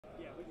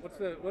What's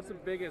the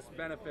biggest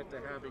benefit to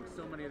having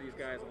so many of these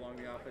guys along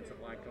the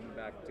offensive line coming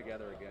back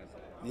together again?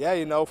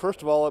 Yeah,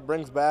 first of all, it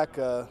brings back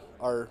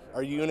our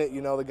unit.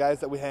 The guys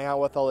that we hang out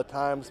with all the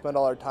time, spend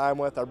all our time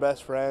with, our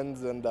best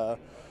friends, and a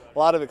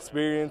lot of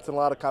experience and a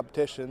lot of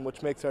competition,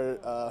 which makes us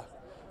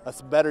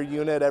a better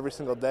unit every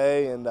single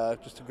day, and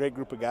just a great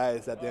group of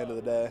guys at the end of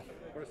the day.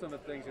 What are some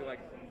of the things you like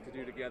to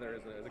do together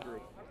as a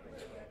group?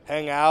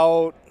 Hang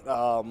out,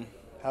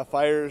 have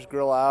fires,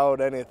 grill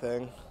out,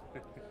 anything.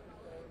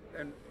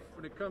 And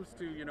when it comes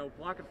to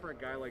blocking for a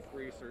guy like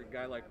Reese or a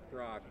guy like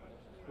Brock,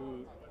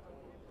 who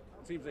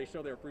it seems they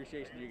show their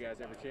appreciation to you guys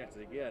every chance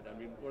they get. I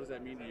mean, what does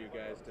that mean to you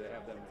guys to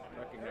have them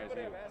recognize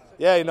you?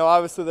 Yeah,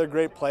 obviously they're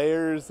great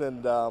players,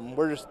 and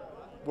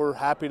we're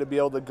happy to be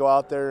able to go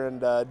out there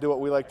and do what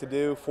we like to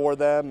do for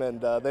them,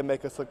 and they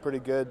make us look pretty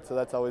good, so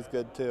that's always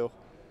good too.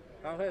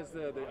 How has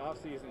the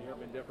off-season here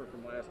been different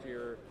from last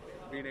year,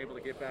 being able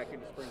to get back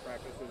into spring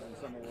practices and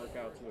summer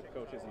workouts with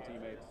coaches and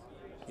teammates?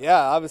 Yeah,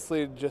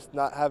 obviously just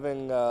not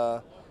having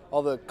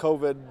all the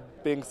COVID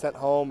being sent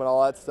home and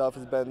all that stuff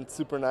has been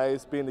super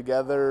nice, being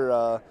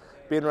together,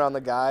 being around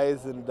the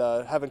guys, and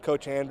having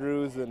Coach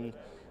Andrews and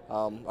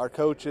our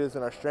coaches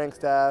and our strength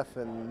staff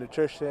and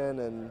nutrition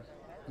and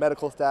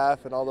medical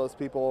staff and all those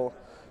people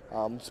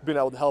just being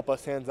able to help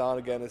us hands-on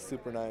again is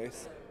super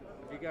nice.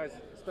 Have you guys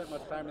spent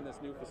much time in this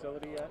new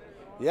facility yet?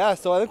 Yeah,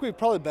 so I think we've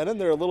probably been in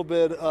there a little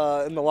bit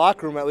in the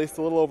locker room, at least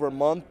a little over a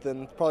month,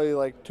 and probably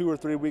like 2 or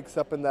 3 weeks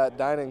up in that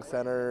dining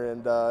center,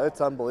 and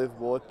it's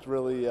unbelievable. It's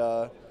really,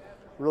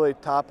 really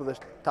top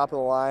of the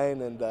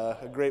line, and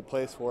a great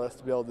place for us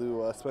to be able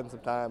to spend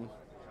some time.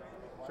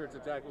 I'm sure it's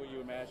exactly what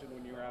you imagined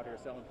when you were out here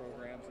selling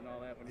programs and all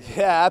that.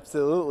 Yeah,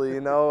 absolutely.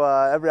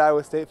 Every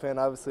Iowa State fan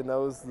obviously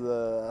knows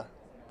the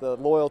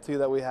loyalty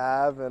that we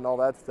have and all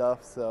that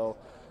stuff. So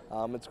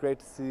it's great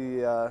to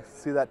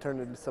see that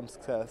turn into some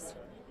success.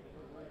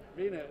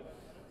 Being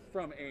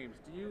from Ames,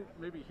 do you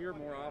maybe hear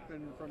more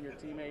often from your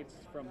teammates,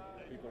 from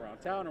people around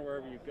town or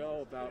wherever you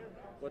go, about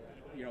what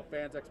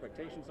fans'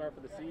 expectations are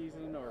for the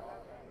season, or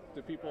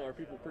are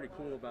people pretty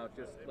cool about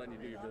just letting you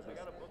do your business?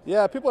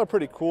 Yeah, people are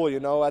pretty cool.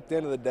 At the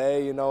end of the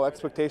day,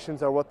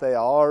 expectations are what they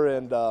are,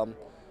 and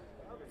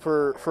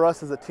for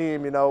us as a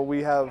team,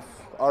 we have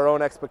our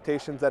own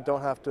expectations that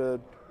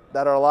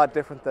are a lot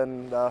different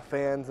than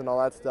fans and all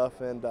that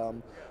stuff, and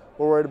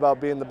we're worried about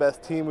being the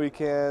best team we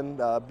can,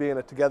 being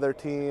a together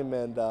team,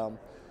 and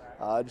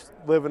just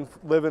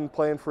living,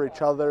 playing for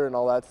each other and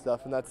all that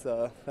stuff, and that's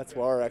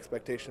where our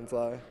expectations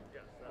lie.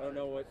 I don't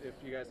know if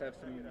you guys have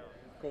some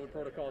COVID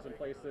protocols in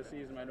place this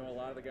season. I know a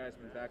lot of the guys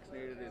have been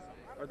vaccinated.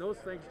 Are those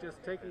things,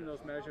 just taking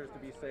those measures to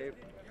be safe,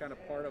 kind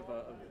of part of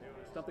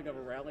something of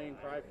a rallying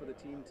cry for the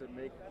team to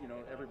make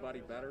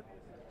everybody better?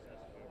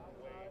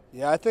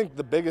 Yeah, I think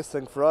the biggest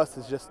thing for us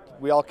is just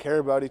we all care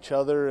about each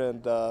other,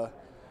 and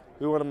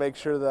we want to make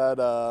sure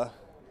that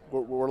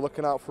we're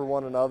looking out for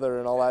one another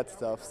and all that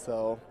stuff.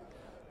 So,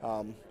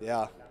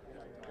 yeah.